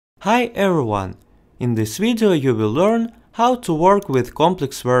Hi everyone! In this video you will learn how to work with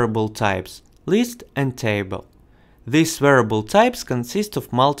complex variable types, list and table. These variable types consist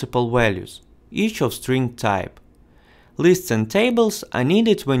of multiple values, each of string type. Lists and tables are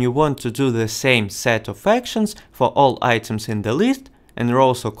needed when you want to do the same set of actions for all items in the list and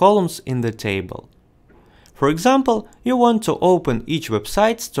rows or columns in the table. For example, you want to open each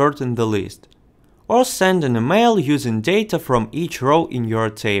website stored in the list, or send an email using data from each row in your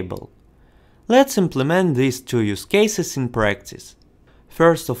table. Let's implement these two use cases in practice.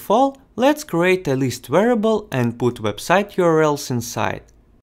 First of all, let's create a list variable and put website URLs inside.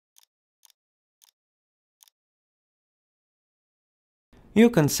 You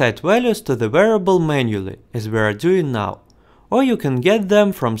can set values to the variable manually, as we are doing now, or you can get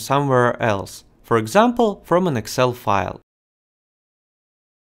them from somewhere else, for example, from an Excel file.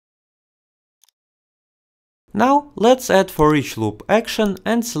 Now let's add for each loop action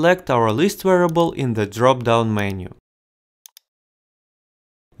and select our list variable in the drop-down menu.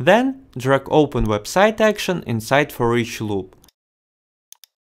 Then drag open website action inside for each loop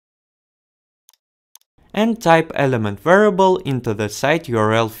and type element variable into the site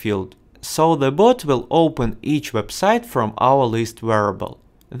URL field, so the bot will open each website from our list variable.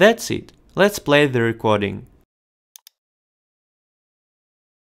 That's it. Let's play the recording.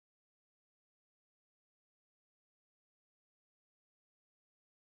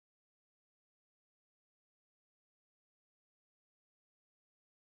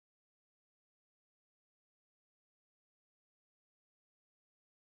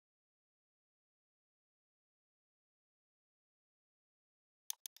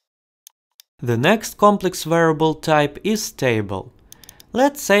 The next complex variable type is table.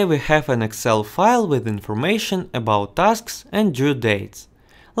 Let's say we have an Excel file with information about tasks and due dates.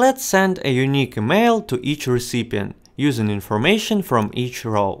 Let's send a unique email to each recipient, using information from each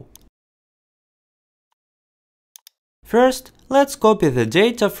row. First, let's copy the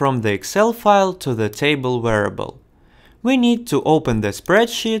data from the Excel file to the table variable. We need to open the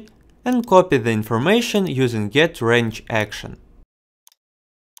spreadsheet and copy the information using getRange action.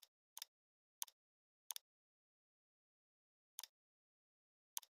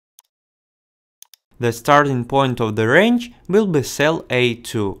 The starting point of the range will be cell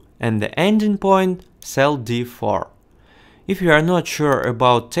A2 and the ending point cell D4. If you are not sure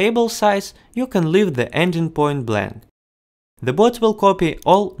about table size, you can leave the ending point blank. The bot will copy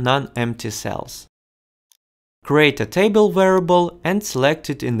all non-empty cells. Create a table variable and select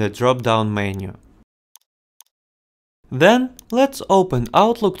it in the drop-down menu. Then let's open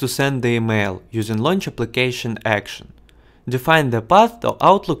Outlook to send the email using launch application action. Define the path to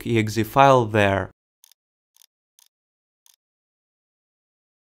Outlook exe file there.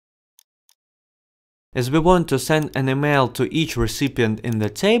 As we want to send an email to each recipient in the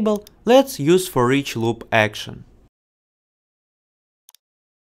table, let's use for each loop action.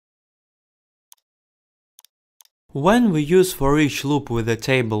 When we use for each loop with a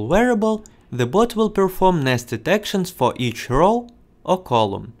table variable, the bot will perform nested actions for each row or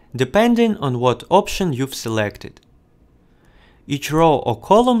column, depending on what option you've selected. Each row or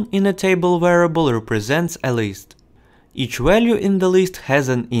column in a table variable represents a list. Each value in the list has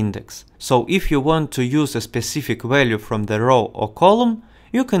an index, so if you want to use a specific value from the row or column,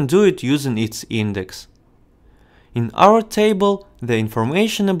 you can do it using its index. In our table, the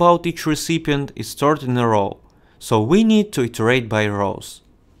information about each recipient is stored in a row, so we need to iterate by rows.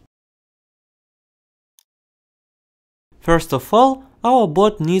 First of all, our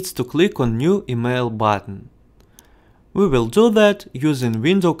bot needs to click on New Email button. We will do that using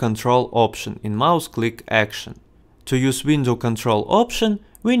Window Control option in mouse click action. To use Window Control option,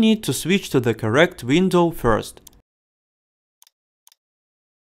 we need to switch to the correct window first.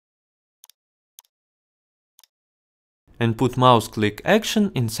 And put mouse click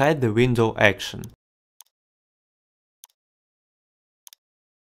action inside the window action.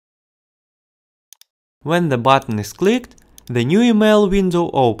 When the button is clicked, the new email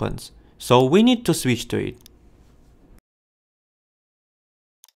window opens, so we need to switch to it.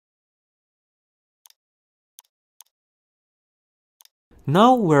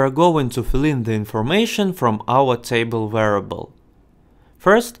 Now we are going to fill in the information from our table variable.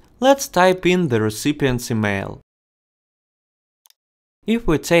 First, let's type in the recipient's email. If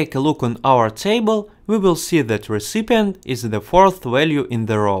we take a look on our table, we will see that recipient is the fourth value in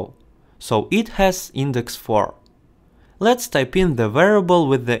the row, so it has index 4. Let's type in the variable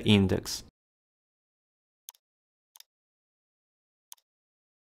with the index.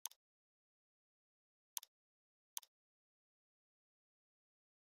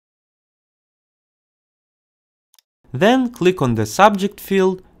 Then click on the subject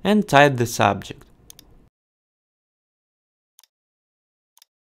field and type the subject.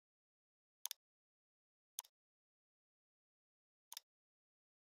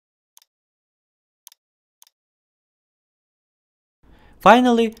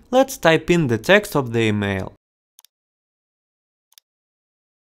 Finally, let's type in the text of the email.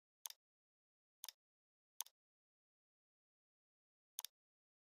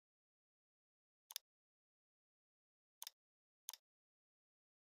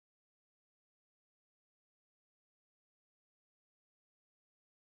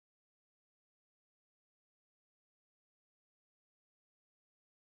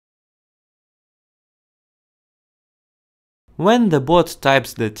 When the bot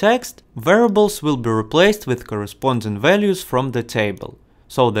types the text, variables will be replaced with corresponding values from the table,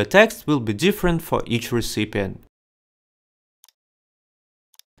 so the text will be different for each recipient.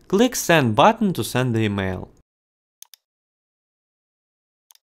 Click Send button to send the email.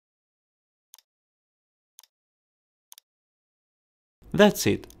 That's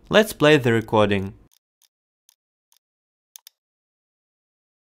it. Let's play the recording.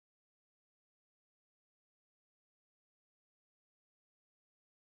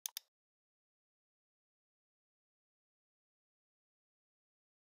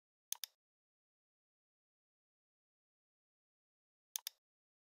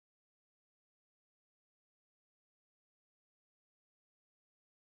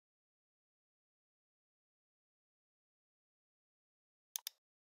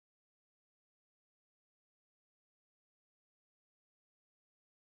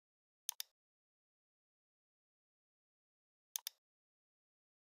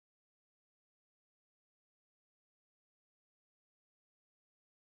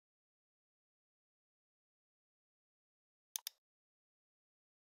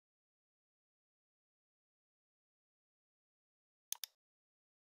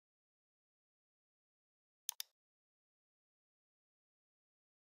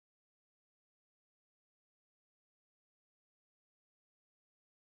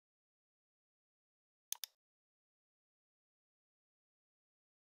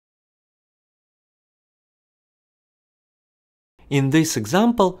 In this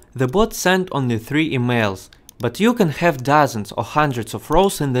example, the bot sent only 3 emails, but you can have dozens or hundreds of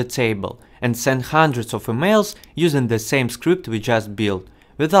rows in the table and send hundreds of emails using the same script we just built,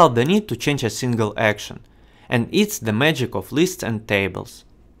 without the need to change a single action. And it's the magic of lists and tables.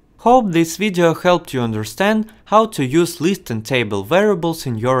 Hope this video helped you understand how to use list and table variables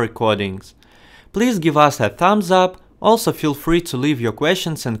in your recordings. Please give us a thumbs up, also feel free to leave your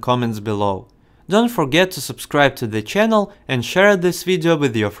questions and comments below. Don't forget to subscribe to the channel and share this video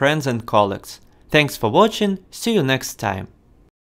with your friends and colleagues. Thanks for watching, see you next time.